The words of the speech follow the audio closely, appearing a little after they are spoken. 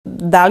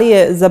Da li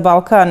je za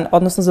Balkan,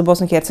 odnosno za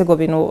Bosnu i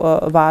Hercegovinu,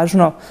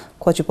 važno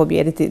ko će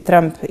pobijediti,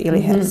 Trump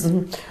ili Harris?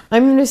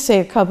 I'm going to say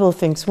a couple of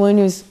things.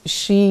 One is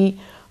she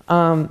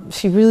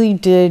really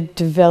did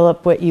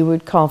develop what you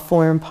would call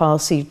foreign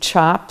policy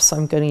chops.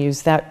 I'm going to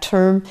use that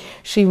term.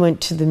 She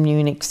went to the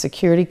Munich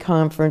Security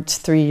Conference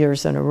 3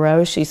 years in a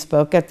row. She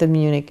spoke at the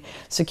Munich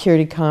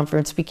Security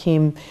Conference,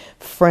 became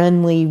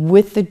friendly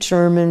with the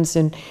Germans,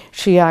 and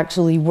she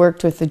actually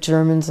worked with the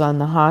Germans on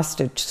the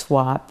hostage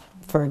swap,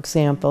 for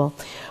example.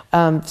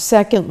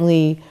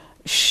 Secondly,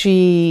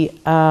 she's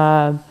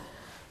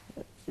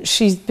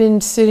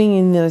been sitting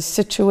in the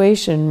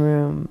Situation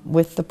Room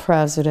with the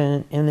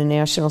President and the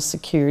National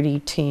Security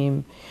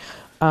Team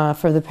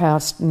for the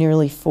past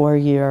nearly 4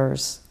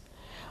 years.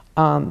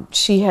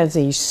 She has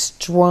a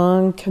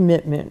strong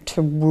commitment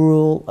to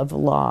rule of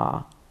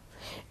law.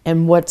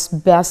 And what's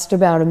best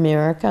about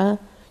America,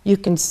 you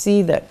can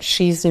see that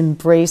she's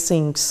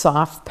embracing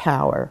soft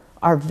power,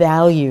 our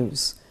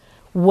values.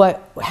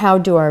 How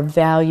do our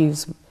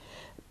values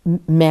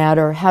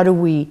matter? How do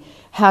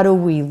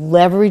we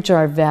leverage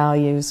our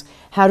values?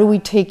 How do we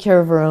take care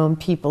of our own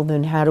people?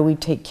 Then how do we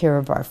take care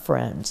of our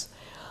friends?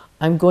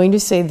 I'm going to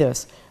say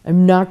this.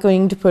 I'm not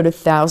going to put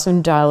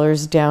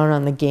 $1,000 down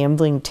on the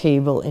gambling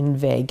table in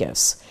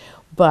Vegas,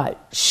 but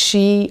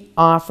she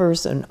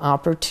offers an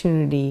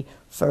opportunity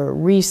for a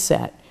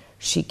reset.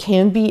 She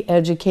can be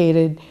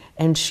educated,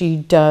 and she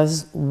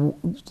does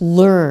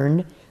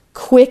learn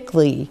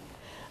quickly.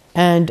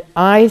 And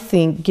I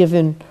think,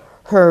 given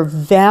her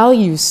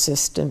value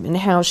system and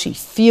how she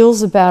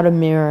feels about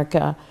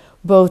America,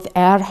 both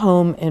at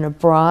home and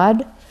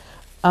abroad,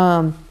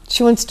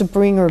 she wants to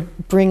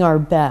bring our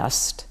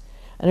best.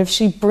 And if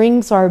she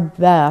brings our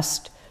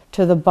best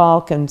to the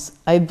Balkans,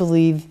 I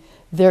believe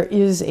there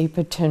is a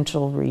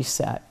potential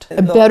reset.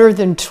 Better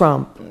than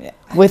Trump,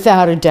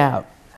 without a doubt.